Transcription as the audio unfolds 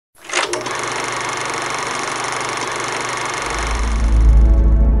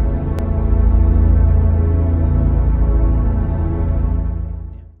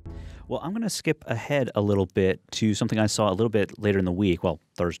going to skip ahead a little bit to something I saw a little bit later in the week. Well,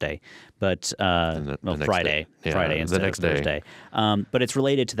 Thursday, but Friday. Yeah, Friday instead the next of Thursday. But it's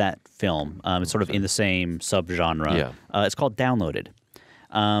related to that film. It's sort of in the same subgenre. Yeah. It's called Downloaded,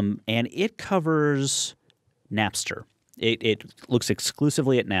 and it covers Napster. It looks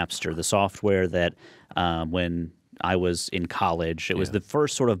exclusively at Napster, the software that when I was in college, it was the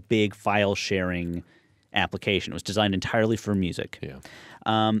first sort of big file sharing application. It was designed entirely for music. Yeah.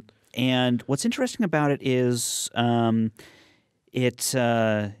 And what's interesting about it is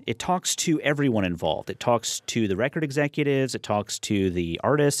it talks to everyone involved. It talks to the record executives. It talks to the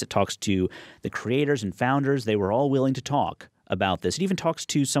artists. It talks to the creators and founders. They were all willing to talk about this. It even talks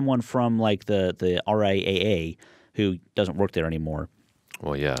to someone from like the RIAA who doesn't work there anymore.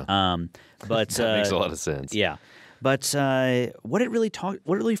 Well, yeah. But that makes a lot of sense. Yeah. But what it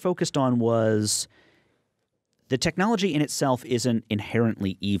really focused on was the technology in itself isn't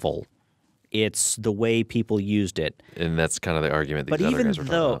inherently evil. It's the way people used it. And that's kind of the argument these but other even guys were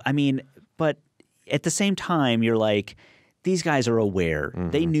talking though, about. I mean, but at the same time, you're like, these guys are aware.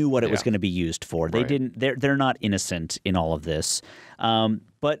 They knew what it was going to be used for. They Right. didn't. They're not innocent in all of this.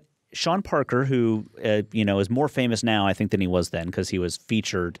 But Sean Parker, who is more famous now, I think, than he was then, because he was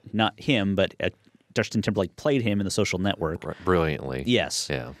featured. Not him, but Justin Timberlake played him in The Social Network. Right. Brilliantly. Yes.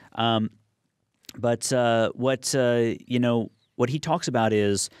 Yeah. But what he talks about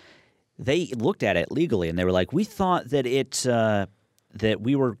is they looked at it legally and they were like, we thought that that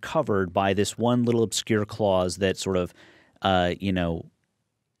we were covered by this one little obscure clause that sort of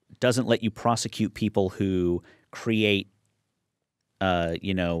doesn't let you prosecute people who create a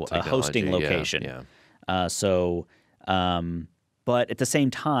hosting Technology, location. Yeah. But at the same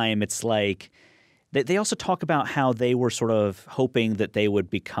time, it's like they also talk about how they were sort of hoping that they would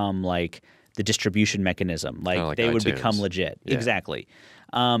become like the distribution mechanism, like they would iTunes. become legit. Yeah. Exactly.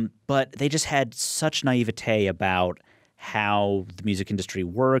 But they just had such naivete about how the music industry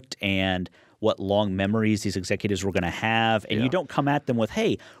worked and what long memories these executives were going to have. And you don't come at them with,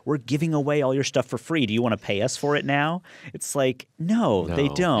 hey, we're giving away all your stuff for free. Do you want to pay us for it now? It's like, no, they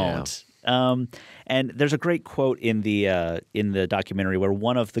don't. Yeah. And there's a great quote in the documentary where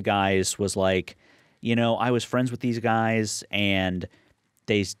one of the guys was like, I was friends with these guys and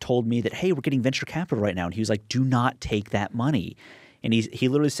they told me that, hey, we're getting venture capital right now. And he was like, do not take that money. And he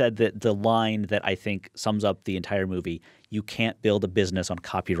literally said that the line that I think sums up the entire movie, you can't build a business on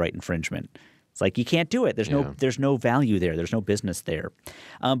copyright infringement. It's like you can't do it. There's no value there. There's no business there.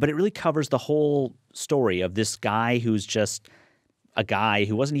 But it really covers the whole story of this guy who's just a guy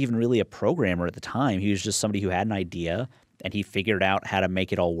who wasn't even really a programmer at the time. He was just somebody who had an idea and he figured out how to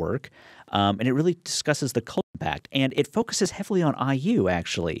make it all work. And it really discusses the cultural impact. And it focuses heavily on IU,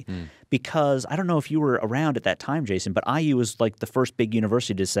 actually, because I don't know if you were around at that time, Jason, but IU was like the first big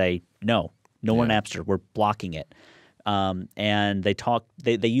university to say, no more Napster. We're blocking it. And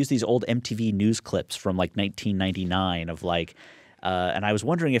they use these old MTV news clips from like 1999 of like, and I was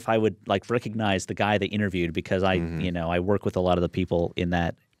wondering if I would like recognize the guy they interviewed because I work with a lot of the people in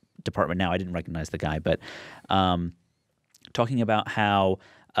that department now. I didn't recognize the guy, but talking about how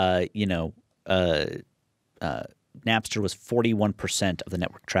Napster was 41% of the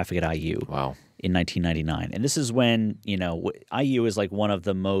network traffic at IU. Wow. In 1999, and this is when IU is like one of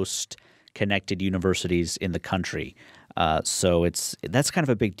the most connected universities in the country. So that's kind of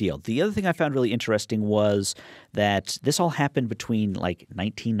a big deal. The other thing I found really interesting was that this all happened between like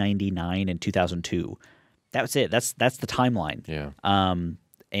 1999 and 2002. That was it. That's the timeline. Yeah.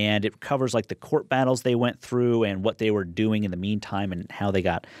 And it covers like the court battles they went through and what they were doing in the meantime and how they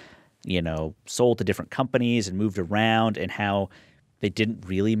got, sold to different companies and moved around and how they didn't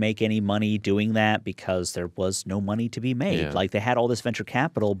really make any money doing that because there was no money to be made. Yeah. Like they had all this venture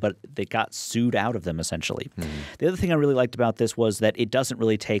capital, but they got sued out of them essentially. The other thing I really liked about this was that it doesn't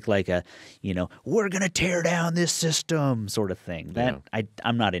really take like a, we're going to tear down this system sort of thing. That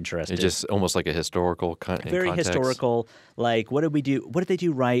I'm not interested. It's just almost like a historical Very context. historical. Like what did we do? What did they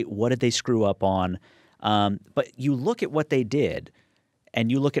do right? What did they screw up on? But you look at what they did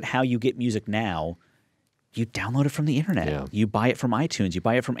and you look at how you get music now. You download it from the internet. Yeah. You buy it from iTunes. You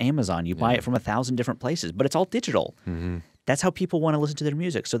buy it from Amazon. You buy it from 1,000 different places. But it's all digital. That's how people want to listen to their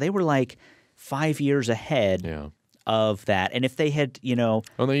music. So they were like 5 years ahead of that. And if they had, Well,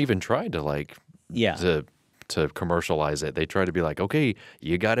 they even tried to to commercialize it. They try to be like, okay,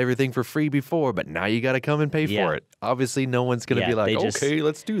 you got everything for free before, but now you got to come and pay for it. Obviously, no one's going to be like, okay,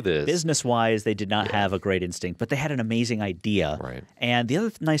 let's do this. Business-wise, they did not have a great instinct, but they had an amazing idea. Right. And the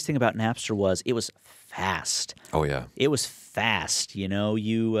other nice thing about Napster was it was fast. Oh, yeah. It was fast. You know,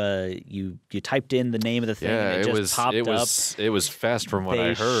 you typed in the name of the thing and it just popped up. It was fast from what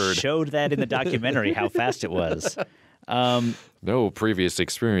I heard. They showed that in the documentary, how fast it was. No previous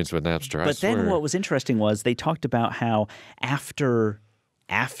experience with Napster, But then what was interesting was they talked about how after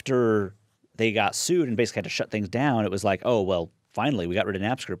they got sued and basically had to shut things down, it was like, oh, well, finally, we got rid of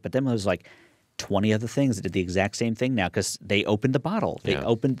Napster. But then there was like 20 other things that did the exact same thing now because they opened the bottle. They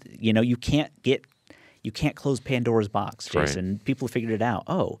opened, you know, you can't close Pandora's box, Jason. Right. People figured it out.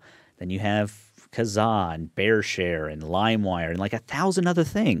 Oh, then you have Kazaa and BearShare and LimeWire and like 1,000 other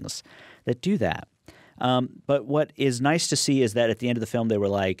things that do that. But what is nice to see is that at the end of the film, they were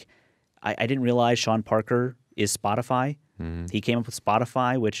like, I didn't realize Sean Parker is Spotify. Mm-hmm. He came up with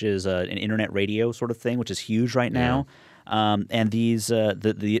Spotify, which is an internet radio sort of thing, which is huge right now. And these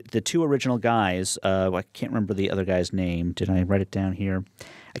the two original guys, I can't remember the other guy's name. Did I write it down here?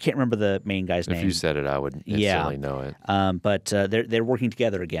 I can't remember the main guy's name. If you said it, I would instantly know it. But they're working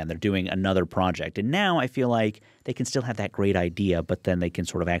together again. They're doing another project. And now I feel like they can still have that great idea, but then they can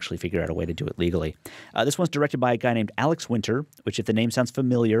sort of actually figure out a way to do it legally. This one's directed by a guy named Alex Winter, which if the name sounds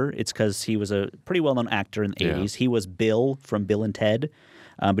familiar, it's because he was a pretty well-known actor in the 80s. He was Bill from Bill and Ted,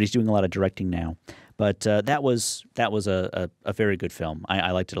 but he's doing a lot of directing now. But that was a very good film.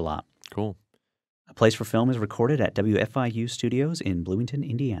 I liked it a lot. Cool. A Place for Film is recorded at WFIU Studios in Bloomington,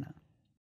 Indiana.